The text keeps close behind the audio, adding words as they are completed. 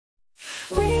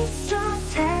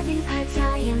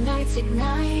nights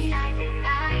ignite.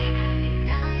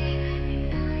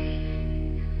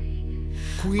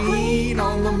 Queen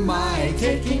on the mic,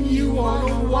 taking you on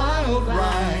a wild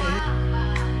ride.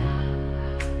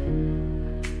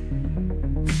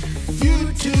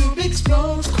 YouTube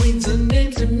explodes, queens and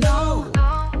names to know.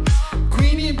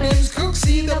 Queenie Ben's cook,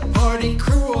 see the party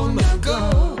crew on the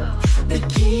go.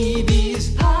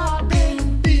 Bikinis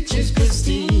popping, beaches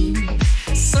pristine,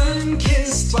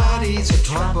 sun-kissed bodies, a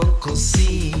tropical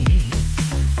scene.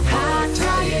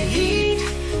 Pattaya Heat,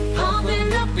 pumping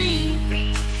the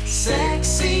beat,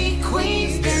 sexy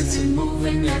queens dancing,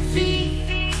 moving their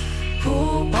feet.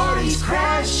 Pool parties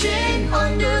crashing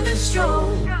under the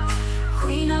strobe.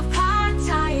 Queen of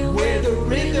Pattaya, where the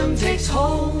rhythm takes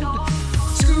hold.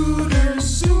 Scooters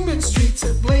zooming, streets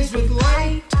ablaze with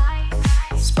light.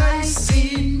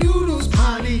 Spicy noodles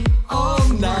party all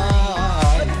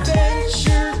night.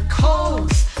 Adventure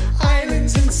calls,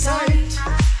 islands in sight.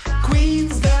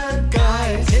 Queen's the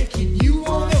guide, taking you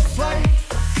on a flight.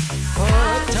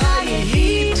 Pattaya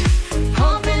Heat,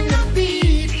 pumping the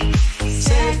beat,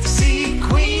 sexy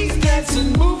queens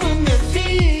dancing, moving their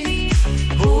feet.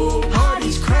 Pool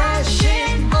parties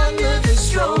crashing under the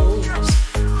strobes.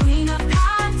 Queen of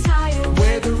Pattaya,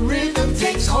 where the rhythm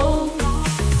takes hold.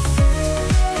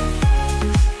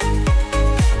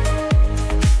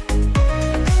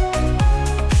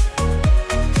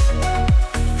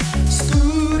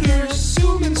 Scooters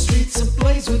zooming, streets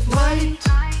ablaze with light.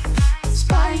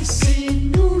 Spicy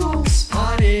noodles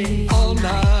party all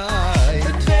night.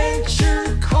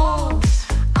 Adventure calls,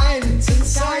 islands in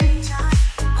sight.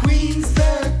 Queen's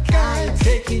the guide,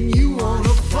 taking you on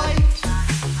a flight.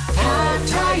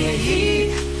 Pattaya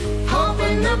Heat,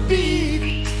 pumping the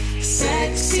beat,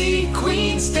 sexy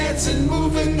queens dancing,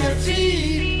 moving their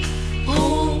feet.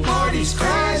 Pool parties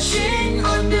crashing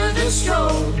under the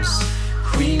strobes.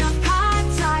 Queen of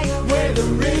Pattaya, where the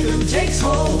rhythm takes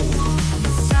hold.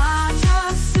 such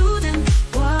a soothing,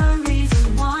 worries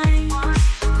unwind.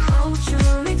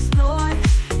 Culture explored,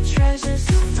 treasures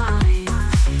to find.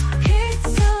 Hit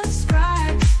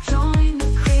subscribe, join the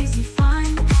crazy fun.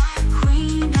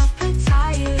 Queen of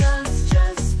Pattaya's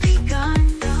just begun.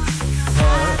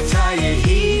 Pattaya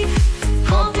Heat,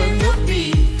 pumping the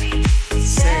beat,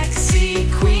 sexy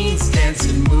queens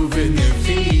dancing, moving their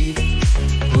feet.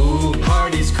 Pool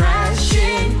parties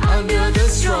crashing under the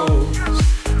strobes.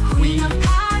 Queen of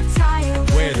Pattaya,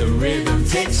 where the rhythm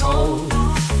takes hold.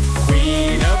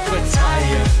 Queen of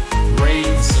Pattaya,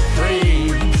 reign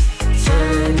supreme.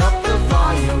 Turn up the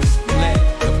volume, let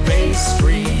the bass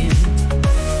scream.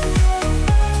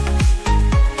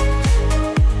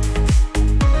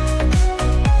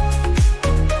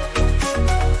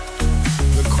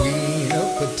 The Queen of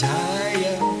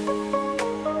Pattaya,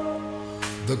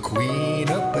 the Queen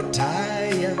of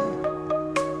Pattaya,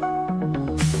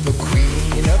 the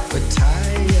Queen of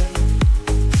Pattaya,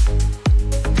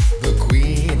 the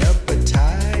Queen of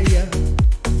Pattaya.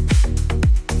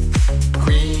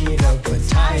 Queen of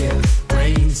Pattaya,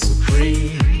 reign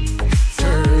supreme.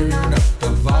 Turn up the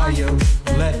volume,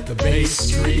 let the bass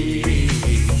scream.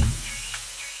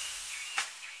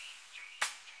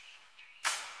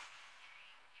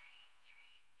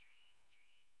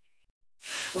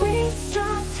 we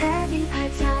strong, heavy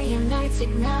Pattaya nights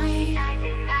ignite.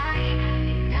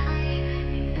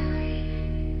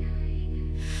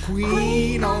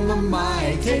 Queen on the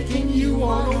mic, taking you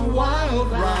on a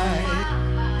wild ride.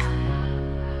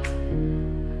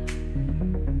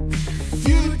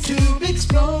 YouTube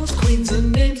explodes, queens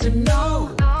and names to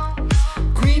know.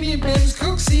 Queenie Ben's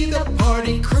cook, see the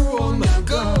party crew on the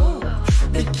go.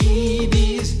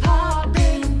 Bikinis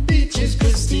popping, beaches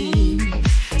pristine,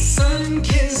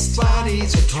 sun-kissed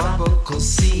bodies, a tropical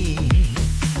scene.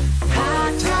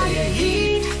 Pattaya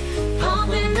Heat,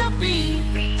 pumping the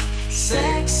beat,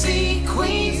 sexy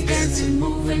queens dancing,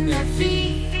 moving their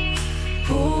feet.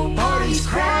 Pool parties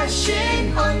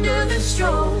crashing under the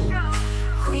strobe.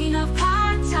 Queen of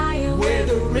Pattaya, where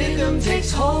the rhythm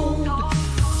takes hold.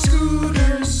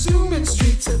 Scooters zooming,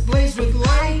 streets ablaze with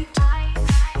light.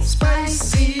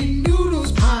 Spicy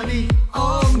noodles party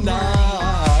all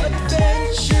night.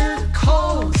 Adventure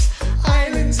calls,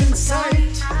 islands in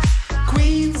sight.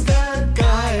 Queen's the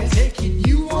guide, taking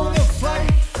you on a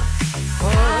flight.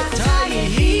 Pattaya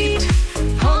Heat,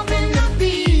 pumping the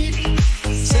beat,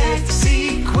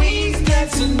 sexy queens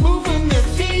dancing, moving their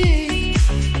feet.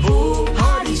 Pool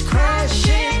parties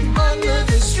crashing under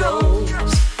the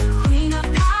strobes. Queen of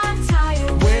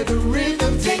Pattaya, where the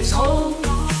rhythm takes hold.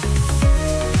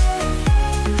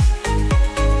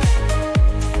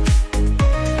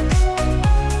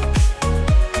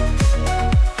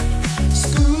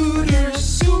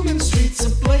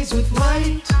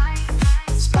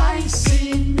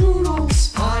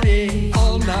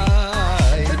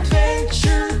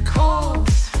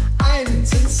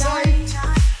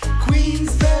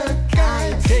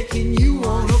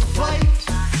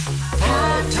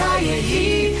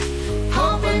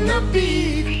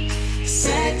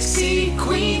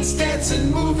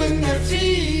 moving their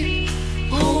feet.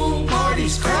 Pool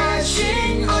parties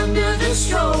crashing under the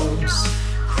strobes.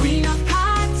 Queen of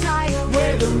Pattaya,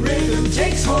 Where the rhythm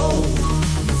takes hold.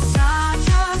 Massage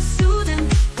soothing,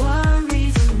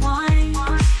 worries unwind.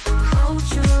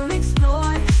 Culture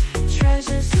explored,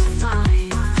 treasures to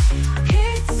find.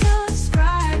 Hit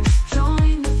subscribe,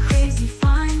 join the crazy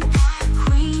fun.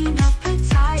 Queen of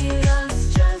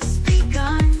Pattaya's just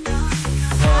begun.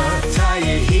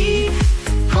 Pattaya Heat,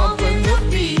 pumping the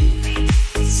beat.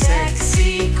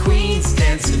 Sexy queens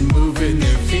dancing, moving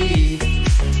their feet.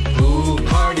 Pool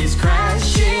parties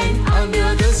crashing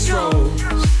under the strobes.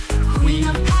 Queen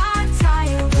of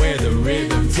Pattaya, where the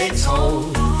rhythm takes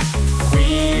hold.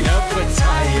 Queen of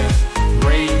Pattaya,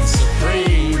 reign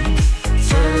supreme.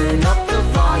 Turn up the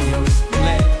volume,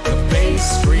 let the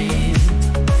bass scream.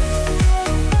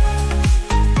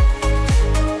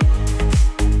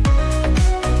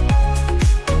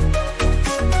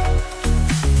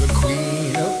 The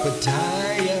Queen of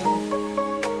Pattaya,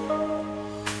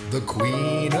 the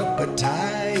Queen of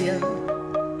Pattaya.